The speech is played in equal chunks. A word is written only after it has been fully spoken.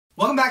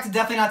Welcome back to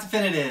Definitely Not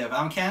Definitive.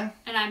 I'm Ken.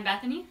 And I'm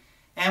Bethany.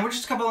 And we're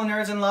just a couple of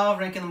nerds in love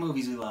ranking the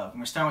movies we love. And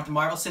we're starting with the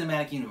Marvel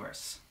Cinematic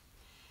Universe.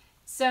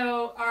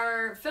 So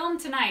our film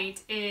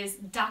tonight is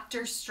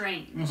Doctor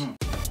Strange.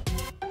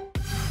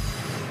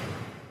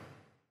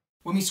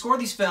 When we score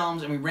these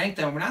films and we rank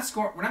them, we're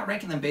not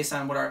ranking them based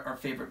on what our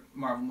favorite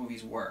Marvel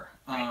movies were.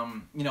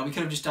 Right. You know, we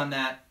could have just done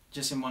that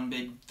just in one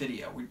big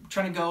video. We're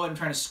trying to go and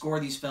trying to score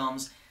these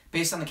films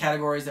based on the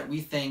categories that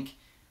we think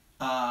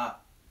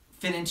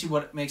fit into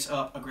what makes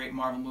up a great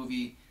Marvel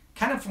movie,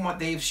 kind of from what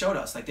they've showed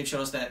us. Like, they've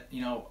showed us that,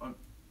 you know,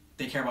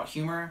 they care about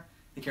humor,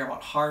 they care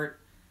about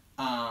heart.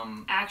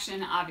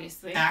 Action,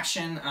 obviously.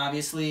 Action,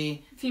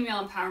 obviously.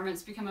 Female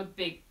empowerment's become a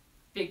big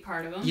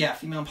part of them. Yeah,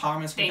 female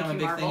empowerment's become a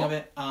big Marvel. thing of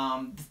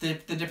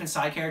it. The different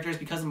side characters,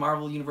 because the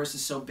Marvel universe is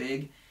so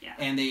big,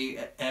 and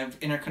they have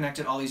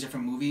interconnected all these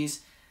different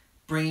movies,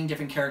 bringing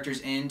different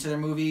characters into their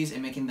movies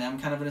and making them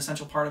kind of an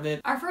essential part of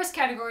it. Our first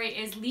category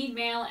is lead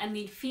male and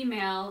lead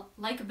female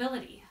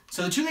likability.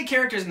 So the two lead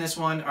characters in this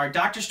one are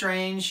Doctor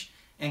Strange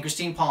and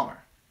Christine Palmer.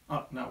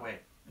 Oh, no, wait.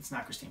 It's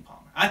not Christine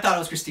Palmer. I thought it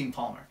was Christine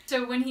Palmer.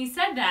 So when he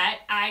said that,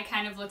 I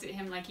kind of looked at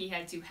him like he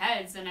had two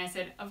heads, and I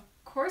said, of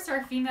course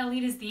our female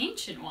lead is the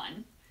Ancient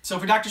One. So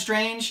for Doctor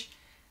Strange,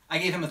 I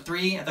gave him a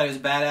 3. I thought he was a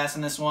badass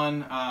in this one.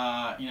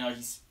 You know,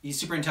 he's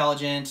super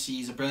intelligent.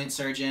 He's a brilliant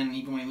surgeon,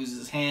 even when he loses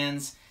his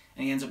hands.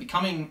 And he ends up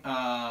becoming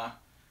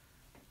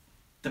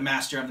the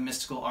master of the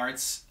mystical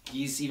arts.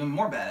 He's even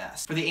more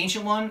badass. For the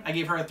Ancient One, I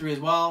gave her a 3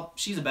 as well.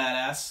 She's a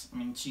badass. I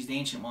mean, she's the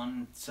Ancient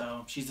One,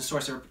 so she's the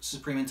Sorcerer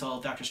Supreme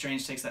until Doctor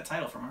Strange takes that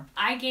title from her.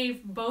 I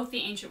gave both the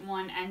Ancient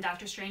One and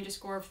Doctor Strange a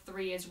score of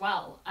 3 as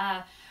well.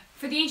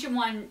 For the Ancient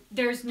One,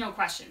 there's no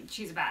question.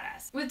 She's a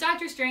badass. With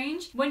Doctor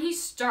Strange, when he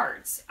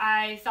starts,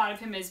 I thought of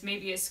him as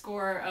maybe a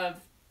score of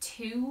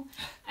 2.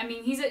 I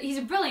mean, he's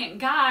a brilliant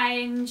guy,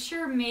 and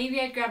sure, maybe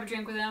I'd grab a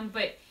drink with him,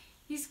 but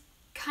he's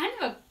kind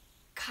of a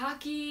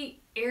cocky,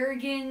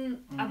 arrogant,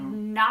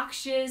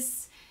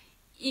 obnoxious,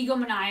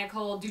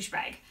 egomaniacal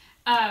douchebag.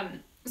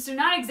 So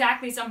not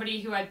exactly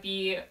somebody who I'd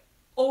be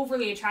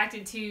overly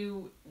attracted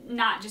to,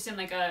 not just in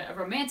like a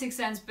romantic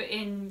sense, but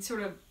in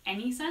sort of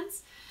any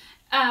sense.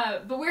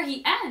 But where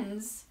he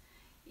ends,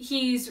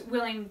 he's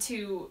willing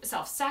to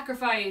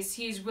self-sacrifice,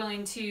 he's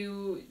willing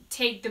to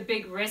take the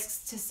big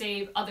risks to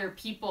save other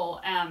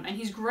people, and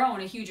he's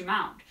grown a huge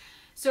amount.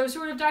 So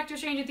sort of Doctor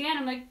Strange at the end,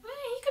 I'm like,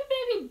 he could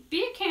maybe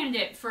be a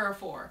candidate for a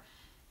 4.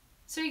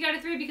 So you got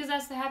a 3 because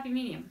that's the happy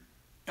medium.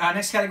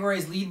 Next category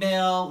is lead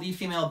male, lead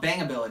female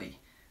bangability.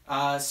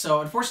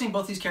 So unfortunately,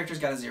 both these characters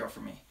got a 0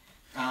 for me.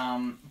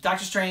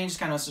 Doctor Strange is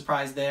kind of a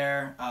surprise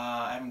there.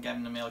 I haven't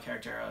given a male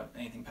character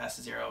anything past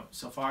a 0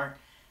 so far.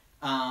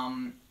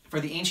 For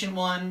the Ancient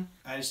One,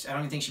 I don't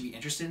even think she'd be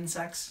interested in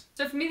sex.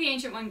 So for me, the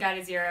Ancient One got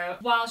a 0.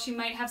 While she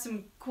might have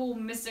some cool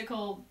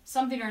mystical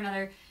something or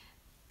another,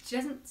 she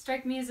doesn't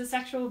strike me as a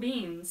sexual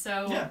being.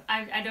 So yeah.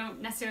 I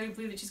don't necessarily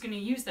believe that she's going to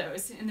use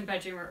those in the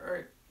bedroom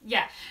or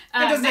yeah. It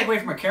doesn't take away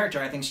from her character.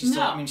 I think she's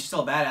still, I mean, she's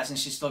still a badass and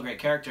she's still a great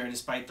character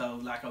despite the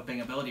lack of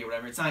bangability or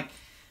whatever. It's not like,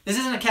 this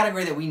isn't a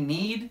category that we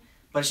need,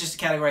 but it's just a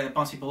category that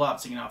bumps people up.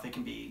 So, you know, if they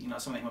can be, you know,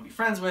 someone they want to be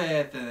friends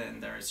with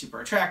and they're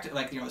super attractive,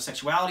 like, you know, the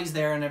sexuality's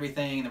there and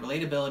everything, and the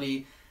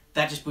relatability,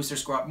 that just boosts their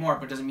score up more,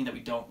 but doesn't mean that we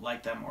don't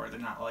like them or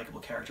they're not a likable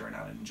character or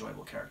not an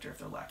enjoyable character if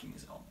they're lacking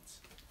these elements.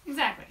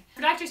 Exactly.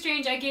 For Doctor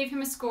Strange, I gave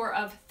him a score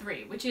of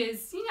 3, which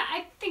is, you know,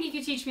 I think he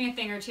could teach me a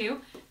thing or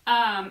two.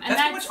 And that's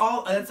pretty much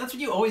all. That's what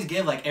you always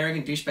give, like,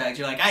 arrogant douchebags.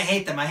 You're like, I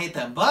hate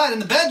them, but in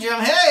the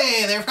bedroom,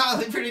 hey, they're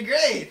probably pretty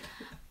great.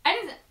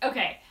 I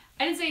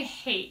didn't say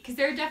hate, because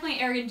there are definitely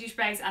arrogant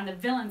douchebags on the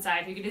villain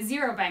side who get a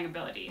 0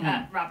 bangability.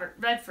 Robert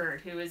Redford,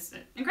 who is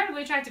an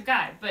incredibly attractive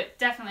guy, but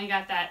definitely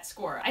got that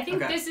score. I think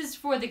this is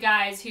for the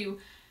guys who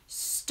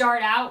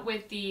start out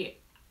with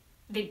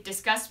they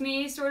disgust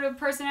me sort of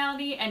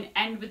personality and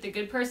end with the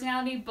good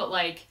personality, but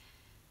like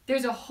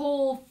there's a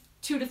whole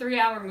 2 to 3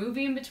 hour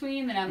movie in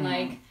between that I'm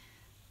like,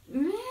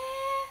 meh.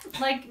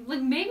 Like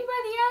maybe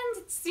by the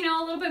end it's, you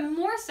know, a little bit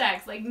more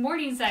sex, like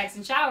morning sex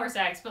and shower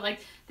sex, but like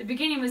the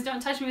beginning was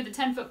don't touch me with a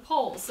 10-foot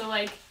pole. So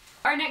like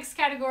our next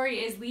category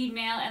is lead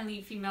male and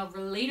lead female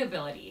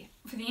relatability.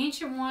 For the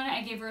Ancient One,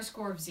 I gave her a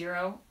score of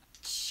 0.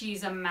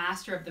 She's a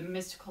master of the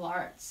mystical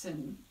arts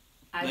and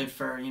lived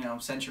for, you know,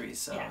 centuries,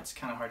 so it's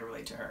kind of hard to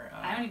relate to her.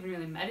 I don't even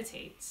really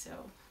meditate, so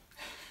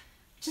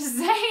just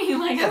saying,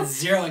 like, you got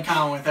 0 in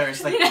common with her.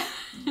 It's like,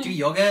 do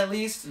yoga at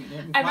least.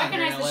 I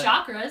recognize the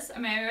chakras. I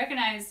mean, I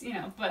recognize, you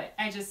know, but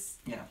I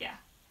just yeah.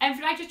 And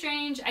for Doctor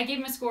Strange, I gave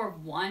him a score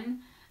of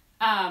 1,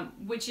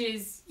 which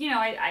is, you know,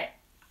 I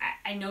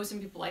know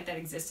some people like that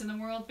exist in the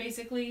world,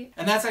 basically.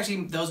 And that's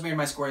actually, those made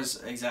my scores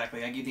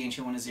exactly. I gave the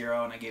Ancient One a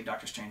 0, and I gave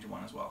Doctor Strange a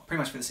 1 as well, pretty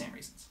much for the same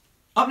reasons.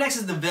 Up next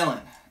is the villain.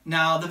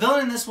 Now, the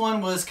villain in this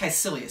one was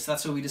Kaecilius.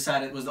 That's what we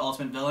decided was the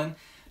ultimate villain.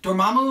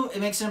 Dormammu,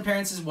 it makes an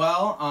appearance as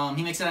well.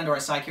 He makes it onto our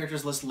side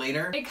characters list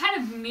later. It kind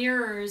of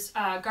mirrors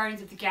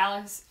Guardians of the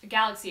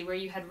Galaxy, where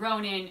you had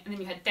Ronan and then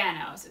you had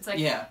Thanos. It's like,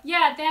 yeah,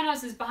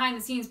 Thanos is behind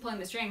the scenes pulling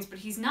the strings, but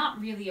he's not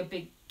really a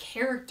big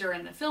character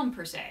in the film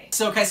per se.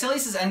 So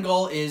Kaecilius' end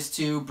goal is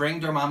to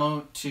bring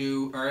Dormammu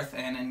to Earth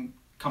and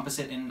encompass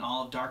it in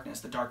all of darkness,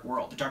 the dark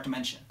world, the dark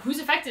dimension. Who's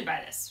affected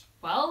by this?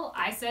 Well,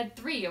 I said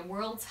 3. A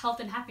world's health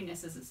and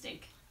happiness is at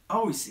stake.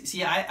 Oh,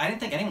 see, I didn't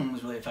think anyone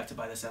was really affected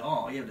by this at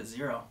all. I gave it a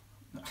 0.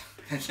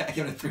 I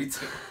give it a 3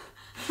 too.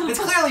 It's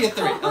clearly a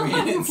 3.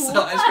 I mean,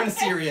 so I just want to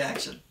see your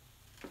reaction.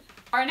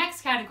 Our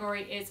next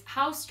category is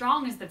how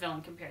strong is the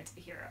villain compared to the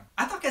hero?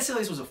 I thought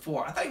Kaecilius was a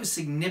 4. I thought he was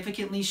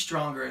significantly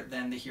stronger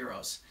than the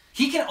heroes.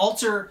 He can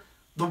alter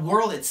the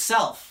world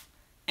itself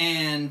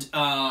and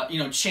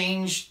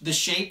change the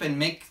shape and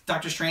make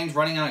Doctor Strange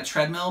running on a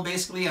treadmill,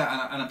 basically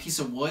on a piece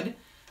of wood.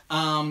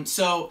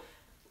 So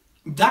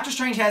Doctor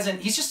Strange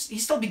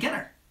he's still a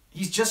beginner.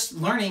 He's just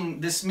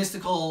learning this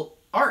mystical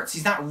arts.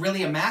 He's not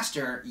really a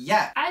master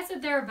yet. I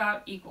said they're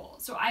about equal,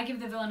 so I give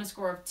the villain a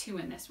score of 2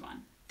 in this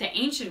one. The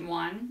Ancient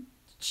One,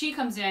 she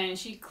comes in and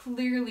she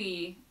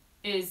clearly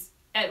is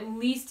at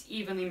least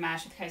evenly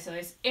matched with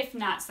Kaecilius, if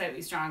not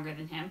slightly stronger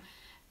than him.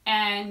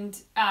 And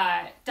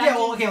now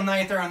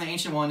you throw on the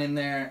Ancient One in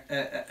there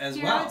as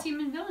well. Hero team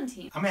and villain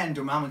team. I'm adding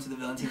Dormammu to the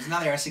villain team, so now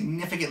they are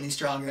significantly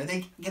stronger. I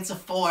think gets a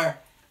 4.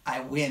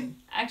 I win.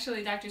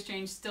 Actually, Doctor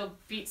Strange still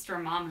beats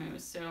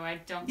Dormammu, so I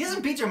don't... He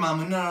doesn't beat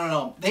Dormammu.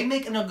 No. They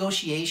make a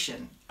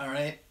negotiation, all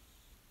right,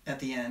 at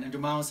the end. And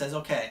Dormammu says,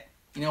 okay,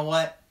 you know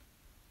what?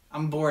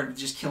 I'm bored of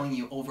just killing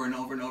you over and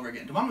over and over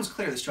again. Dormammu's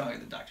clearly stronger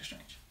than Doctor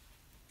Strange.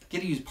 Get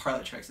to use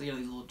parlor tricks. They got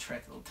these little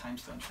time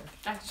stone tricks.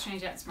 Doctor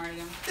Strange outsmarted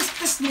him.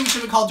 This movie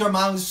should have called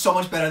Dormammu so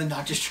much better than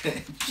Doctor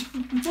Strange.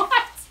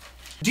 What?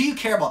 Do you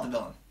care about the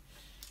villain?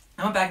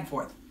 I went back and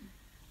forth.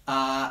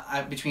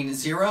 Between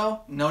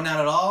 0, no, not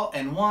at all,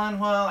 and 1,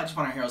 well, I just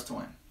want our heroes to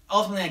win.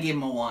 Ultimately, I gave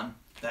him a 1,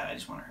 that I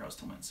just want our heroes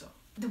to win, so.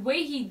 The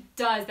way he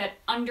does that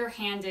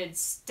underhanded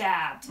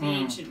stab to the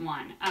Ancient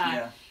One,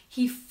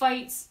 he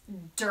fights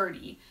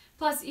dirty.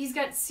 Plus, he's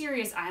got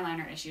serious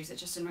eyeliner issues that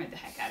just annoyed the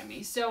heck out of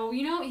me. So,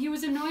 he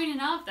was annoying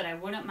enough that I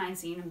wouldn't mind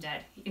seeing him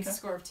dead. He gets a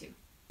score of 2.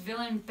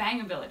 Villain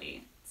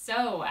bangability.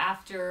 So,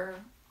 after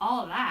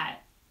all of that...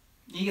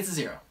 He gets a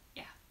 0.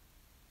 Yeah.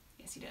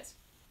 Yes, he does.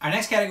 Our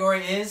next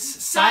category is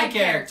side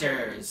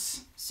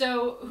characters.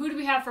 So, who do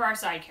we have for our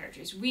side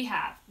characters? We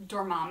have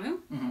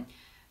Dormammu,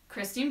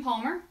 Christine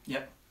Palmer,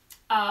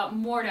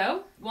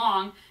 Mordo,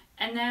 Wong,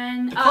 and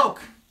then... The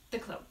Cloak. The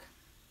Cloak.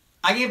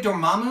 I gave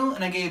Dormammu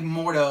and I gave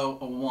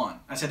Mordo a 1.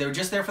 I said they were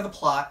just there for the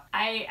plot.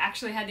 I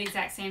actually had the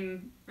exact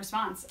same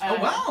response. Oh,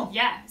 wow.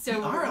 Yeah. So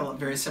we are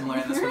very similar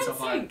in this one so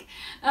far.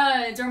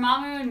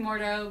 Dormammu and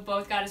Mordo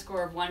both got a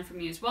score of 1 from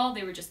me as well.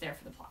 They were just there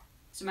for the plot.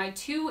 So my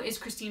 2 is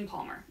Christine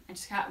Palmer. I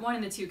just got 1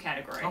 in the 2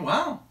 category. Oh,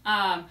 wow.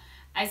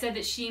 I said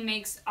that she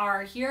makes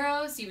our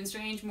hero, Stephen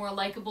Strange, more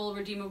likable,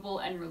 redeemable,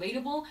 and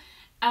relatable.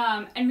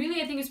 And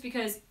really, I think it's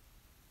because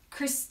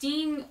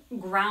Christine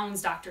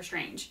grounds Doctor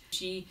Strange.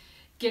 She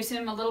gives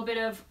him a little bit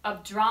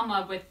of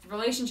drama with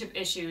relationship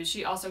issues.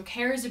 She also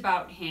cares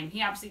about him.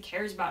 He obviously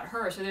cares about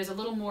her. So there's a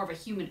little more of a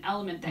human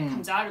element that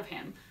comes out of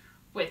him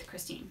with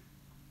Christine.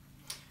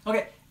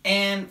 Okay.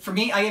 And for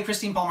me, I gave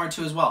Christine Palmer a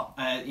 2 as well.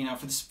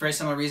 For very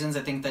similar reasons. I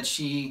think that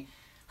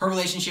her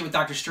relationship with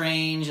Doctor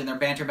Strange and their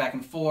banter back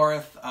and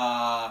forth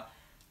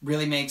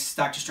really makes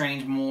Doctor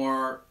Strange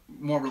more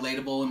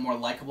relatable and more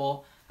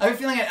likable. I have a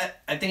feeling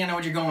I think I know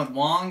what you're going with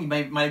Wong. You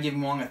might have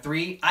given Wong a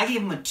 3. I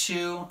gave him a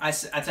 2. I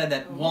said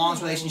that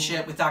Wong's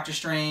relationship with Doctor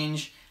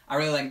Strange, I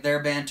really like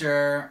their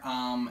banter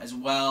as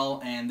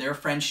well and their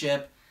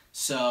friendship.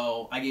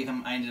 So I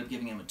ended up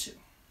giving him a 2.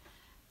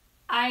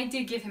 I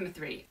did give him a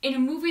 3. In a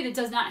movie that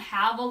does not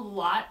have a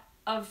lot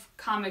of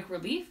comic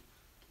relief,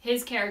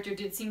 his character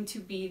did seem to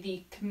be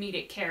the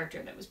comedic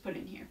character that was put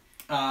in here.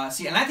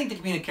 And I think the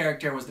comedic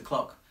character was the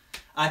Cloak.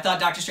 I thought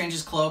Doctor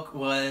Strange's cloak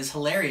was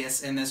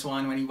hilarious in this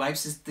one when he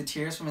wipes the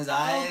tears from his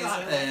eyes. Oh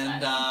God,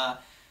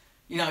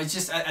 and it's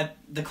just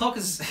the cloak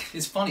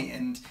is funny,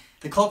 and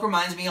the cloak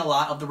reminds me a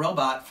lot of the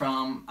robot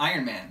from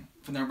Iron Man,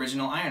 from the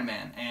original Iron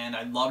Man, and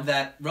I loved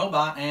that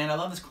robot, and I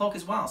love this cloak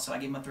as well, so I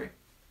gave him a 3.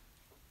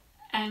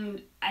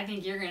 And I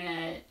think you're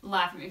gonna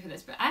laugh at me for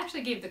this, but I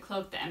actually gave the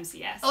cloak the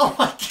MCS. Oh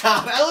my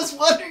God! I was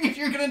wondering if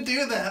you were gonna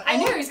do that. I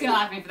knew he was gonna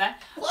laugh at me for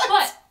that. What?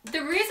 But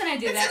the reason I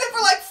did that... It's in it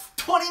for like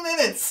 20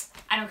 minutes.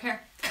 I don't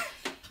care.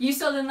 You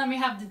still didn't let me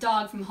have the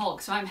dog from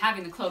Hulk, so I'm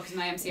having the cloak as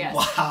my MCS.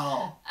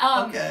 Wow.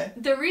 Okay.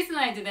 The reason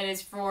that I did that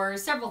is for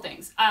several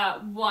things.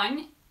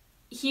 One,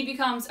 he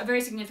becomes a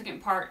very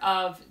significant part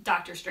of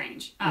Doctor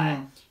Strange.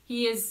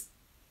 He is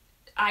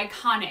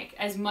iconic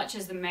as much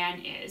as the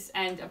man is,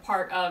 and a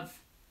part of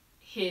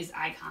his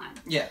icon.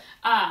 Yeah.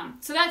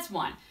 So that's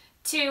 1.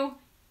 2,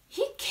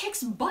 he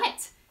kicks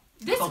butt.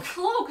 This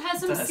cloak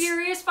has some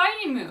serious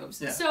fighting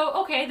moves. Yeah. So,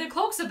 okay, the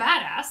cloak's a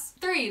badass.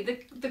 3,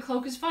 the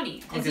cloak is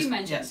funny, as you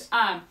mentioned.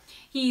 Yes.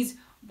 He's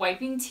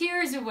wiping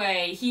tears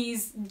away.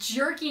 He's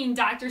jerking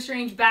Doctor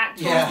Strange back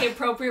towards the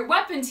appropriate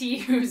weapon to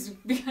use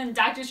because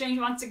Doctor Strange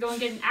wants to go and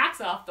get an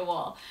axe off the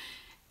wall.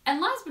 And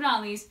last but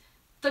not least,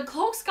 the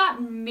cloak's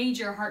got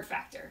major heart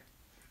factor.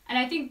 And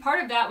I think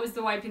part of that was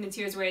the wiping the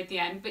tears away at the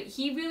end, but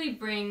he really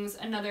brings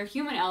another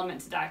human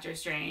element to Doctor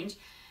Strange.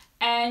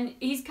 And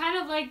he's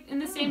kind of like in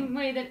the same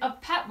way that a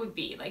pet would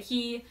be. Like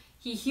he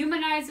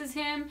humanizes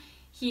him.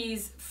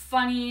 He's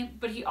funny,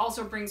 but he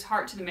also brings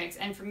heart to the mix.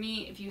 And for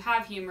me, if you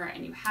have humor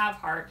and you have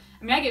heart,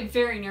 I mean, I get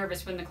very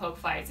nervous when the cloak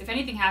fights. If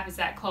anything happens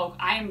to that cloak,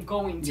 I am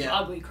going to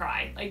ugly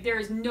cry. Like, there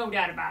is no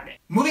doubt about it.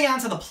 Moving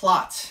on to the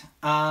plot.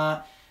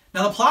 Now,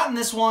 the plot in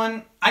this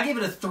one, I gave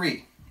it a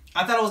 3.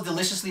 I thought it was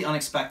deliciously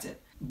unexpected.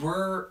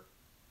 We're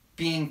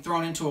being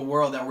thrown into a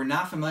world that we're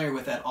not familiar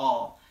with at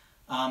all.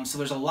 So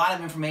there's a lot of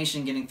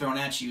information getting thrown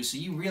at you, so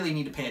you really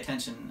need to pay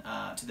attention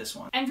to this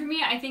one. And for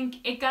me, I think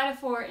it got a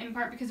 4 in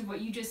part because of what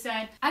you just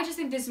said. I just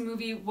think this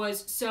movie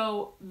was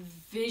so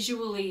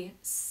visually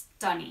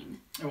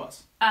stunning. It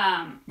was.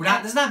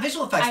 This is not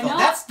visual effects, though.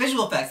 That's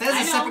visual effects. That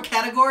is a separate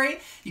category.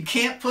 You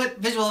can't put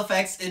visual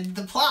effects in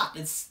the plot.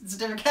 It's a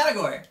different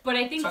category. But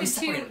I think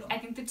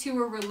the two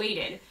are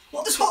related.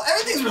 Well,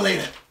 everything's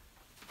related.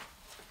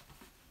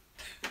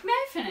 May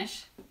I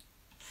finish?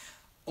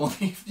 Only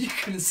if you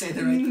couldn't say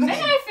the right thing. May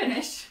I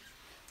finish?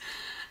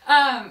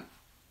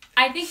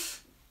 I think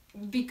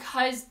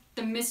because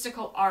the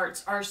mystical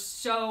arts are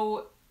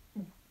so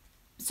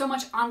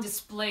much on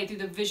display through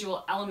the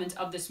visual element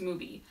of this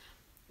movie,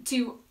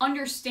 to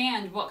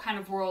understand what kind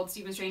of world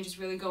Stephen Strange is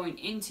really going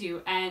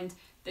into and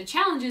the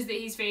challenges that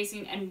he's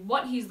facing and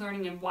what he's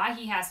learning and why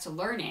he has to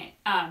learn it,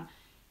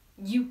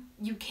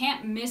 you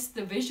can't miss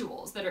the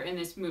visuals that are in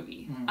this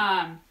movie.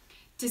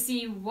 To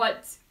see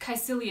what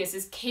Kaecilius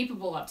is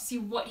capable of, to see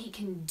what he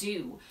can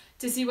do,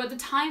 to see what the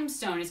Time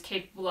Stone is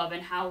capable of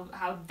and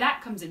how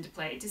that comes into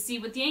play, to see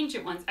what the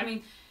Ancient Ones... I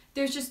mean,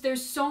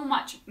 there's so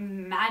much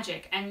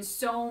magic and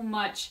so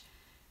much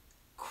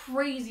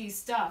crazy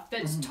stuff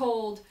that's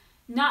told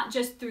not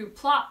just through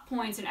plot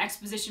points and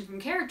exposition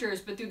from characters,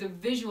 but through the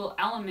visual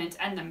element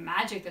and the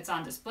magic that's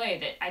on display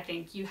that I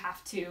think you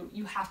have to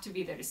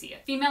be there to see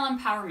it. Female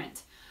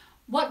empowerment.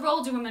 What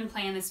role do women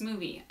play in this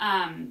movie?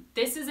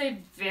 This is a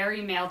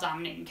very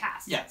male-dominating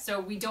cast. Yeah. So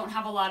we don't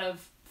have a lot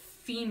of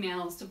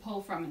females to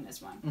pull from in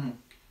this one.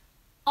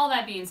 All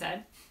that being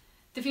said,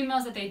 the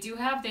females that they do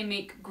have, they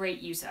make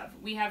great use of.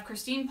 We have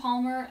Christine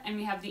Palmer and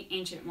we have the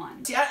Ancient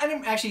One. See, I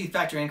didn't actually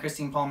factor in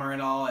Christine Palmer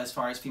at all as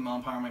far as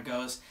female empowerment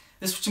goes.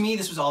 To me,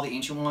 this was all the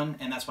Ancient One,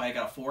 and that's why I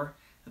got a 4.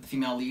 That the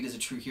female lead is a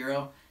true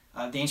hero.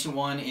 The Ancient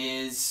One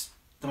is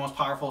the most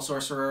powerful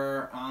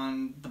sorcerer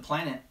on the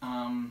planet,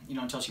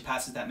 until she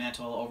passes that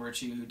mantle over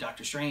to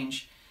Doctor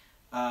Strange.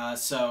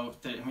 There's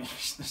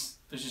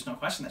just no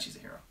question that she's a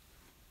hero.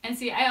 And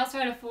see, I also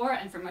had a 4,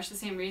 and for much the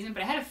same reason,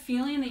 but I had a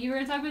feeling that you were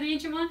going to talk about the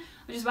Ancient One,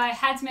 which is why I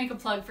had to make a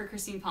plug for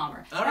Christine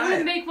Palmer. All right. I'm going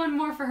to make one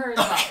more for her as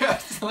well. Okay,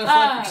 another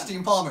plug for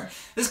Christine Palmer.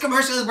 This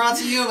commercial is brought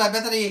to you by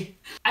Bethany.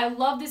 I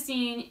love the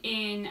scene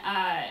in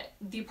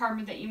the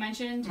apartment that you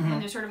mentioned, when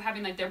they're sort of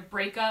having like their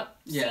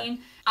breakup scene.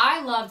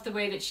 I loved the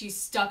way that she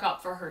stuck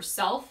up for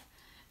herself,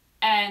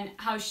 and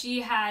how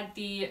she had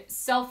the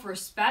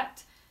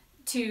self-respect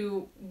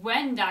to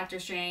when Doctor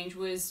Strange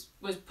was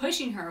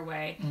pushing her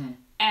away,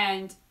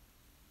 and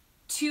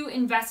too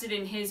invested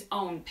in his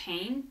own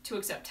pain to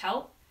accept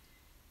help.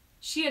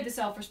 She had the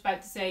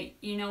self-respect to say,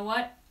 you know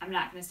what, I'm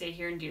not going to stay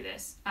here and do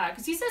this.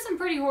 Because he says some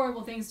pretty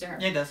horrible things to her.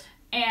 Yeah, he does.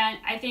 And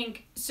I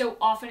think so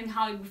often in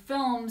Hollywood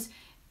films,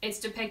 it's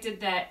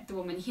depicted that the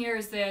woman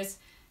hears this,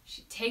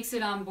 she takes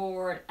it on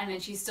board, and then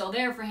she's still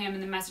there for him,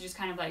 and the message is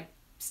kind of like,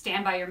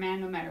 stand by your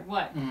man no matter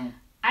what.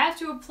 I have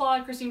to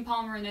applaud Christine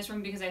Palmer in this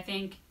one because I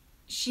think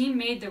she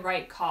made the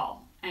right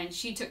call. And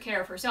she took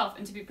care of herself.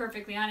 And to be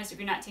perfectly honest, if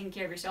you're not taking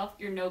care of yourself,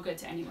 you're no good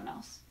to anyone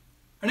else.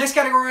 Our next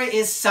category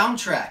is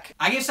soundtrack.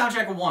 I gave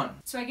soundtrack a 1.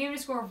 So I gave it a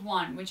score of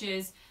 1, which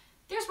is,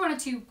 there's 1 or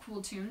 2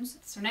 cool tunes.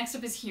 So next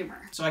up is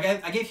humor. So I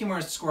gave humor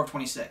a score of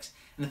 26.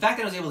 And the fact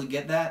that I was able to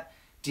get that,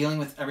 dealing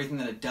with everything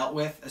that it dealt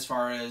with as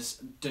far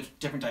as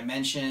different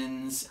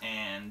dimensions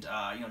and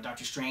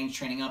Doctor Strange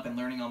training up and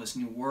learning all this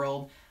new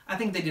world, I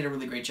think they did a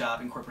really great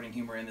job incorporating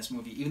humor in this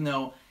movie, even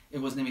though it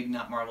wasn't maybe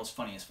not Marvel's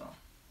funniest film.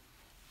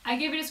 I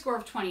gave it a score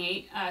of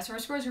 28, so our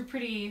scores are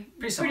pretty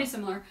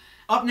similar.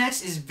 Up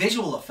next is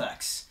visual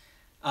effects.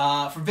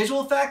 For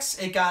visual effects,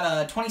 it got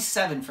a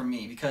 27 from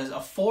me because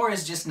a 4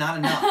 is just not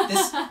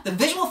enough. The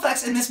visual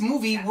effects in this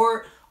movie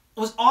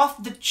was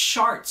off the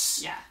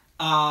charts.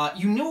 Yeah.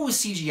 You knew it was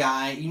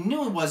CGI. You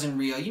knew it wasn't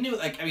real. You knew,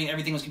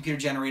 everything was computer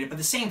generated. But at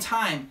the same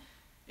time,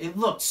 it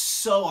looked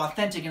so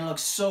authentic and it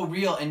looked so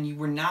real, and you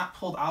were not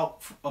pulled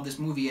out of this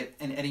movie at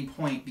any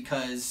point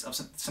because of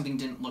something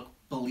didn't look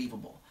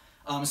believable.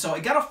 So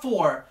it got a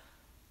 4,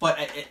 but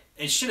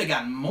it should have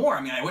gotten more.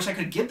 I mean, I wish I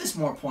could give this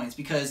more points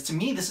because to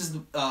me, this is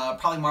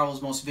probably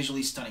Marvel's most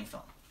visually stunning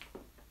film.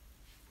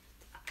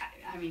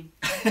 I mean,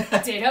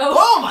 ditto.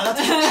 Boom!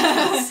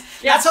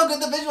 That's how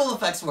good the visual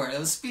effects were. It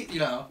was,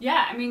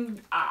 Yeah, I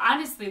mean,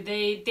 honestly,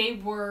 they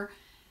were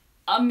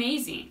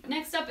amazing.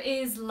 Next up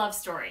is Love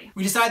Story.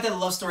 We decided that the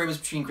love story was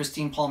between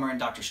Christine Palmer and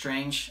Doctor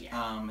Strange.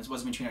 Yeah. It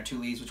wasn't between our two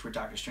leads, which were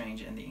Doctor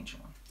Strange and the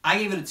Ancient One. I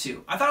gave it a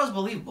 2. I thought it was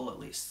believable, at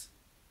least.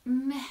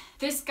 Meh.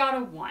 This got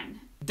a 1.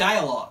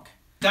 Dialogue,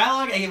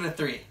 I gave it a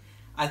 3.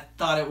 I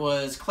thought it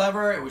was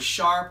clever, it was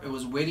sharp, it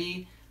was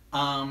witty,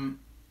 and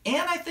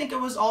I think it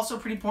was also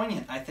pretty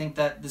poignant. I think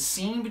that the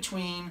scene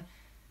between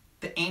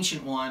the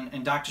Ancient One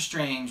and Doctor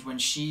Strange, when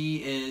she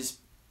is,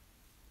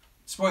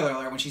 spoiler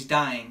alert, when she's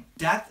dying,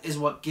 death is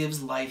what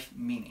gives life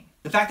meaning.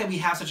 The fact that we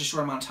have such a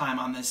short amount of time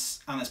on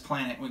this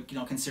planet, you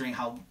know, considering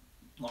how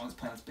long this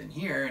planet's been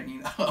here, and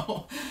you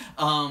know,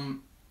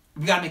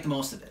 we gotta make the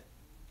most of it.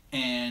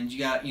 And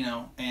you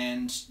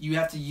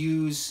have to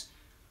use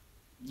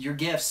your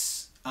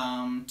gifts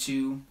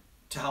to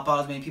help out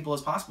as many people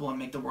as possible and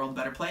make the world a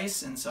better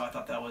place. And so I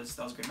thought that was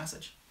a great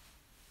message.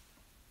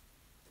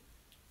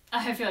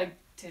 I feel like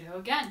ditto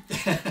again.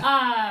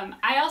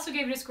 I also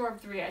gave it a score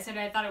of 3. I said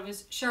I thought it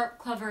was sharp,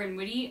 clever, and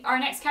witty. Our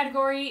next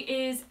category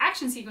is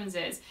action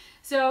sequences.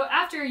 So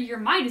after your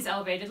mind is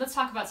elevated, let's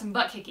talk about some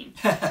butt kicking.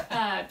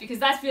 Because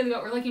that's really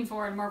what we're looking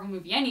for in a Marvel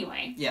movie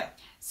anyway. Yeah.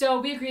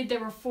 So we agreed there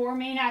were 4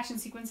 main action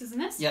sequences in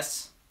this.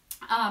 Yes.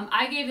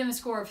 I gave them a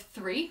score of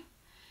 3.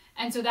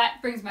 And so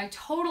that brings my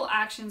total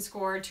action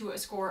score to a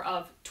score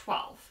of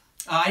 12.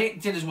 I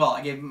did as well.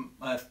 I gave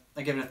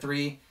it a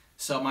 3.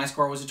 So my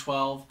score was a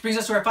 12. Brings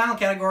us to our final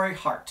category,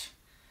 heart.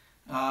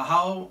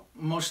 How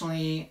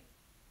emotionally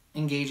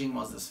engaging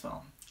was this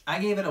film? I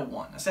gave it a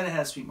 1. I said it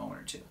had a sweet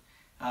moment or 2.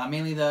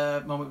 Mainly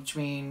the moment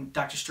between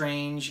Doctor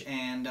Strange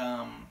and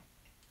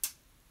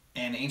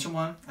Ancient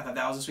One. I thought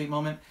that was a sweet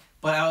moment.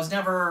 But I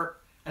never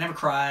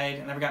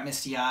cried. I never got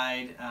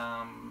misty-eyed.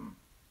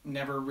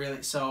 Never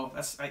really. So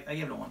I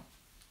gave it a 1.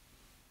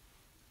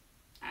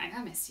 I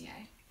got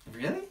misty-eyed.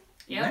 Really?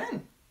 Yep.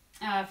 When?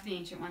 For the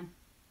Ancient One.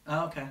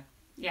 Oh, okay.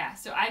 Yeah,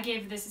 so I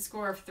gave this a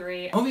score of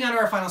 3. Moving on to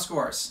our final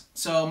scores.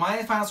 So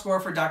my final score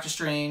for Doctor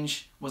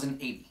Strange was an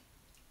 80.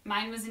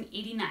 Mine was an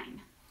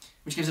 89.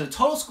 Which gives it a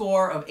total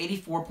score of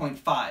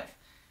 84.5.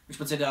 Which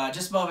puts it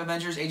just above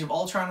Avengers Age of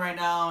Ultron right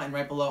now and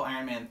right below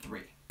Iron Man 3.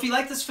 If you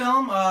like this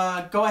film,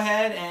 go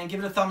ahead and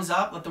give it a thumbs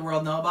up. Let the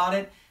world know about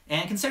it.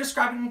 And consider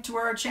subscribing to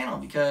our channel,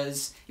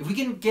 because if we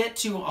can get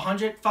to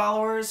 100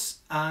 followers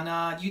on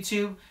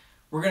YouTube,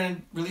 we're going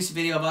to release a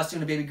video of us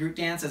doing a baby Groot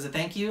dance as a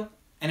thank you.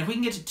 And if we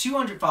can get to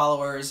 200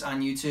 followers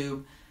on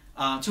YouTube,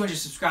 200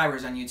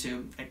 subscribers on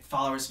YouTube, like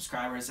followers,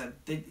 subscribers,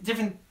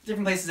 different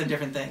places have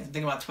different things. I'm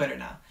thinking about Twitter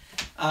now.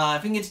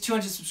 If we can get to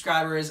 200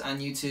 subscribers on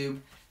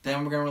YouTube,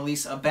 then we're going to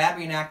release a bad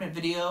reenactment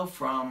video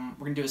we're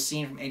going to do a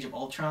scene from Age of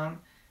Ultron,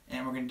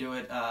 and we're going to do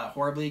it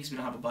horribly because we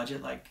don't have a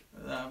budget like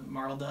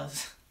Marvel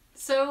does.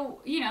 So,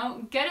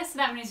 get us to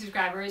that many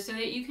subscribers so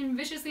that you can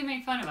viciously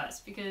make fun of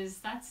us, because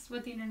that's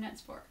what the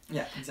internet's for.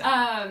 Yeah,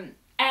 exactly.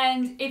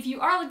 And if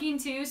you are looking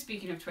to,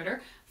 speaking of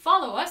Twitter,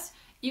 follow us,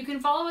 you can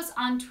follow us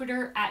on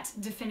Twitter at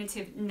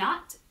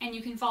DefinitiveNot, and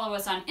you can follow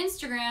us on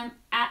Instagram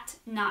at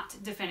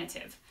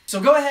NotDefinitive.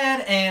 So go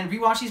ahead and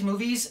rewatch these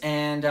movies,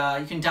 and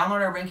you can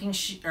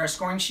download our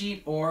scoring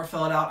sheet or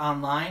fill it out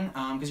online,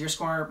 because your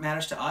score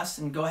matters to us.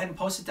 And go ahead and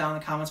post it down in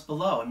the comments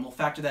below, and we'll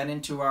factor that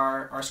into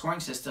our scoring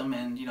system,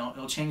 and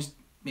it'll change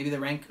maybe the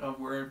rank of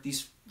where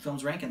these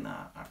films rank in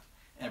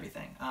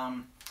everything.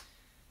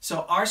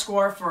 So our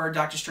score for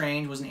Doctor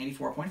Strange was an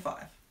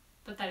 84.5.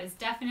 But that is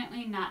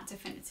definitely not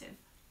definitive.